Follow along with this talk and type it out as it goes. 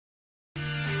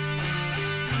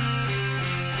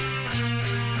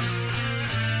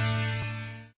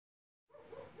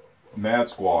Mad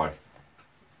Squad,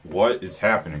 what is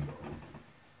happening?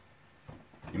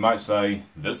 You might say,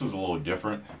 this is a little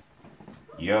different.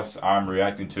 Yes, I'm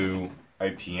reacting to a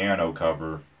piano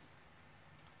cover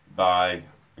by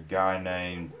a guy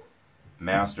named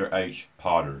Master H.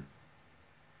 Potter.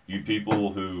 Usually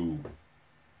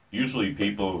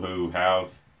people who have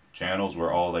channels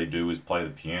where all they do is play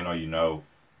the piano,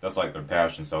 that's like their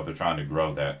passion, so they're trying to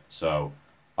grow that. So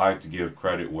I like to give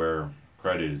credit where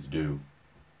credit is due.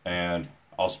 And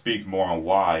I'll speak more on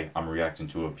why I'm reacting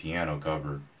to a piano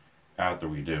cover after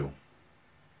we do.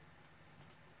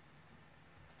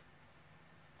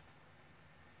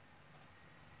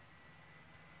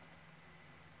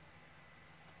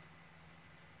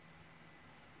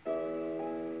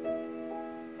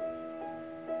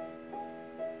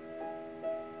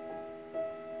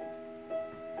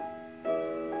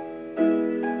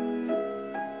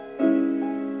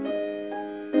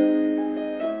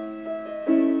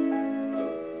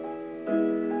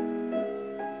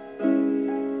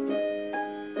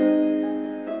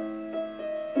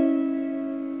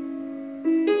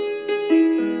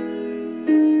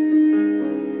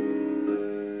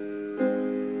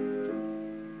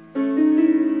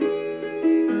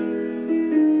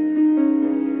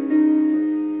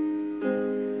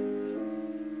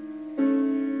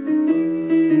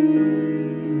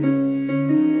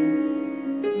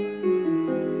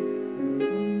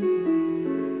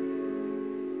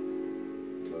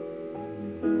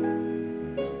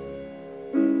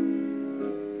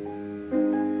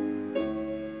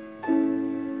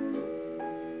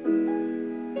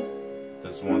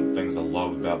 That's one of the things I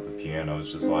love about the piano.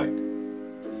 It's just like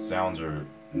the sounds are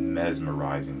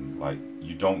mesmerizing. Like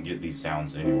you don't get these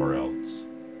sounds anywhere else.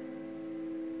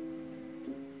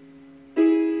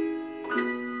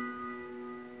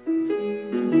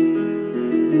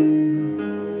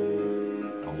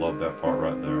 I love that part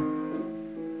right there.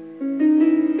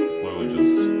 Literally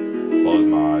just close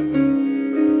my eyes and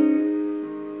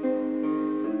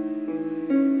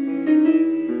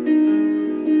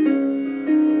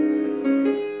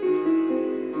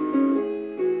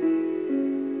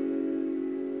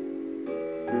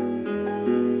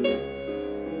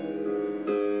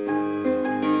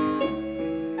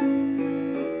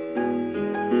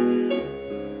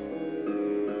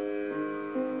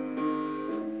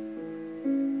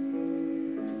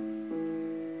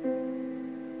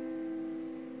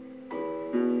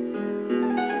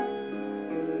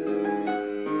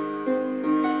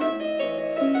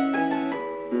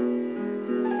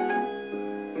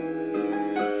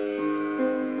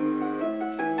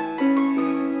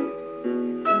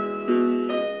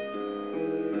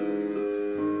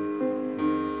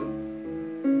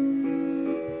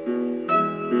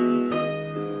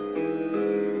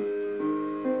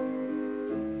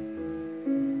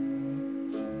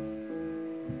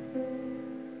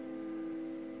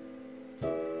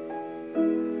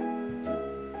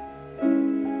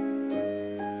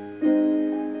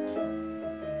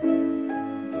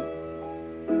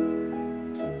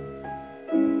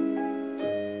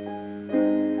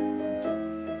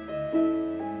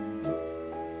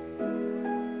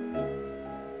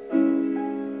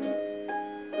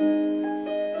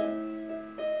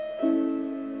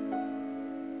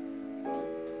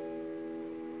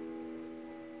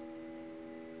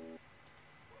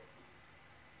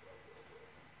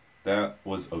that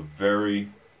was a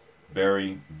very,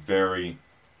 very, very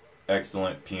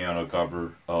excellent piano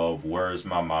cover of Where's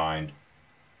My Mind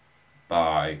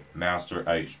by Master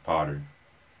H. Potter.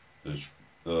 The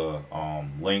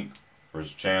link for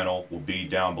his channel will be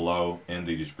down below in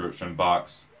the description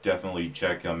box. Definitely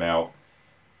check him out.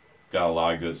 He's got a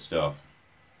lot of good stuff.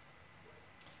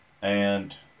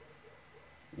 And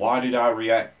why did I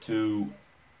react to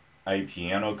a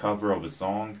piano cover of a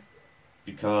song?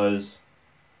 Because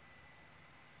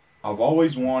I've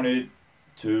always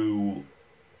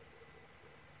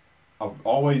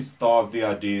thought the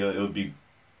idea it would be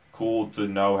cool to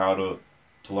know how to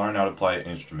learn how to play an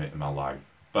instrument in my life,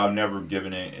 but I've never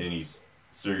given it any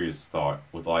serious thought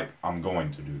with like I'm going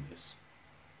to do this.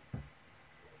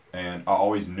 And I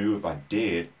always knew if I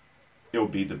did, it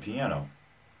would be the piano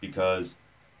because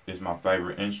it's my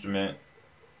favorite instrument.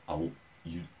 The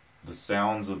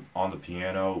sounds on the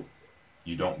piano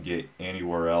you don't get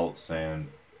anywhere else, and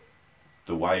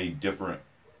the way different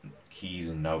keys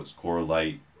and notes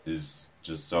correlate is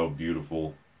just so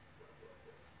beautiful.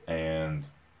 And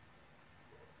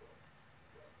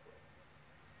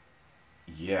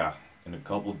yeah, and a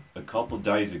couple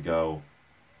days ago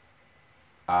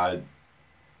I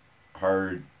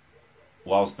heard, I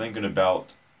was thinking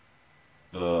about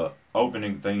the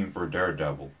opening theme for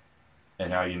Daredevil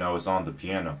and how it's on the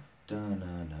piano.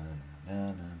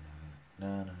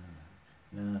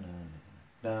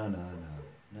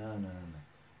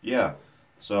 Yeah,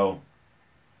 so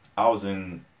I was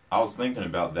thinking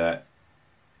about that,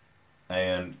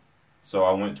 and so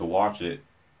I went to watch it,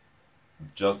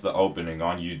 just the opening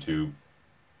on YouTube,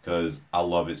 because I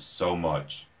love it so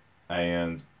much.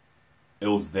 And it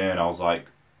was then I was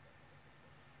like,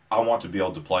 I want to be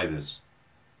able to play this.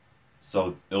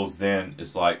 So it was then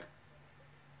it's like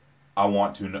I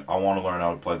want to learn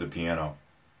how to play the piano.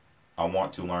 I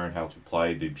want to learn how to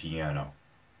play the piano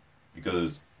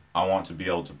because I want to be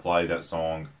able to play that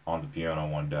song on the piano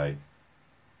one day.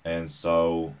 And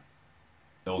so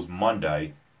it was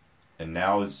Monday, and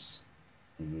now it's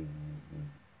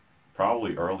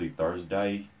probably early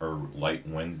Thursday or late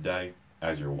Wednesday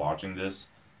as you're watching this,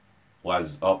 well,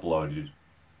 as it's uploaded.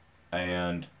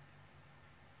 And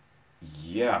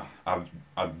yeah, I've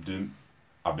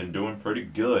been doing pretty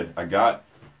good. I got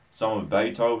some of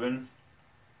Beethoven.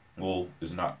 Well,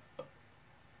 it's not.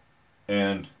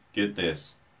 And get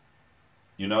this,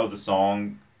 you know the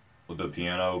song with the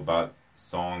piano by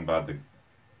the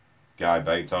guy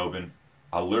Beethoven.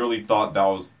 I literally thought that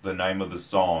was the name of the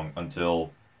song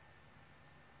until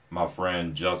my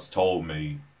friend just told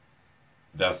me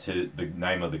that's the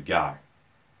name of the guy.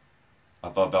 I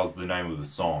thought that was the name of the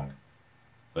song,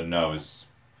 but no, it's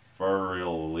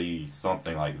Furley,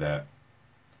 something like that.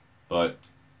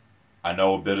 But I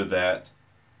know a bit of that,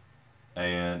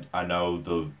 and I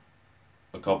know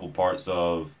a couple parts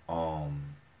of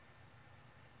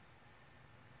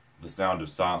The Sound of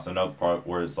Silence. Another part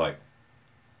where it's like,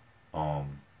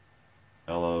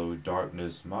 hello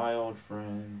darkness, my old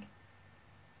friend,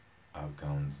 I've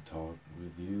come to talk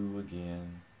with you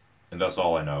again. And that's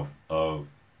all I know of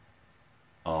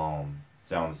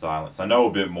Sound of Silence. I know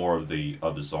a bit more of the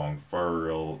other song,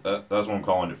 that's what I'm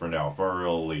calling it for now,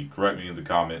 Furley. Correct me in the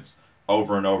comments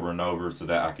over and over and over so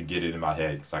that I could get it in my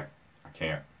head, because I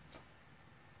can't.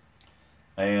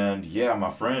 And yeah,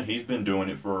 my friend, he's been doing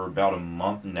it for about a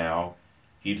month now.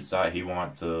 He decided he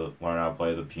wanted to learn how to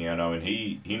play the piano, and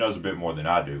he knows a bit more than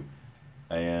I do.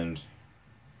 And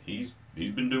he's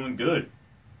been doing good.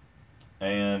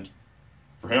 And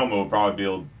for him, it'll probably be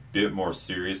a bit more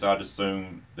serious, I'd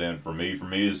assume, than for me. For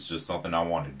me, it's just something I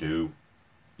want to do.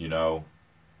 You know,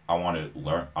 I want to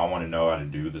learn. I want to know how to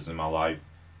do this in my life,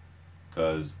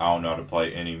 because I don't know how to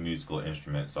play any musical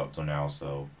instruments up till now.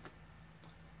 So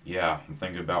yeah, I'm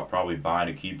thinking about probably buying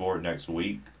a keyboard next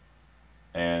week,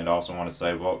 and I also want to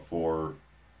save up for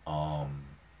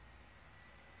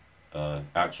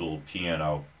actual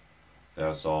piano.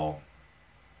 That's all.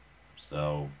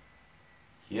 So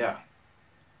yeah,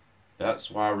 that's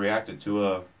why I reacted to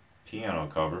a piano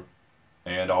cover,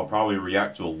 and I'll probably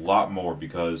react to a lot more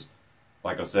because,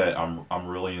 like I said, I'm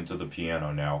really into the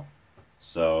piano now.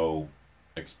 So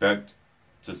expect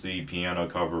to see piano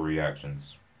cover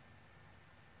reactions.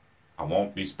 I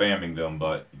won't be spamming them,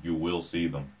 but you will see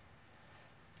them.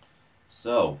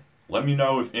 So let me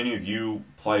know if any of you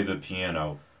play the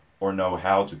piano, or know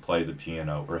how to play the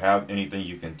piano, or have anything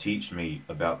you can teach me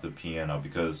about the piano,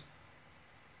 because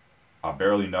I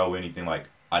barely know anything. Like,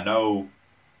 I know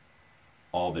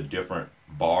all the different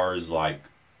bars, like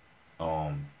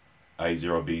A0,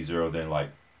 B0, then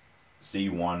like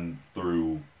C1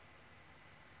 through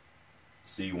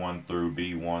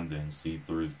B1, then C2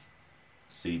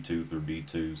 through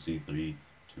B2, C3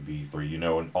 to B3, you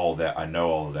know, and all that. I know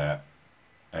all of that.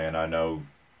 And I know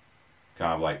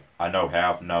kind of like, I know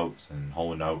half notes and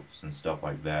whole notes and stuff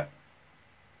like that.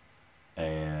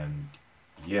 And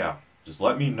yeah, just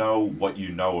let me know what you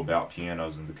know about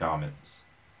pianos in the comments.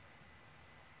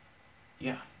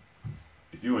 Yeah.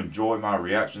 If you enjoyed my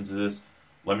reaction to this,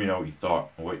 let me know what you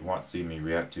thought and what you want to see me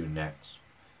react to next.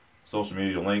 Social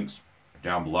media links are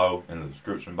down below in the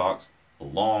description box,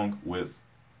 along with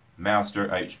Master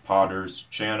H. Potter's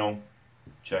channel.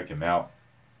 Check him out.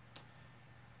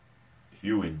 If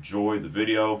you enjoyed the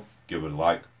video, give it a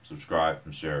like, subscribe,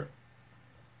 and share it.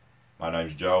 My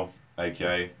name's Joe,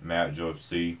 aka Matt Joe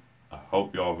FC. I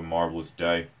hope y'all have a marvelous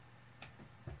day.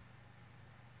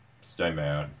 Stay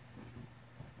mad.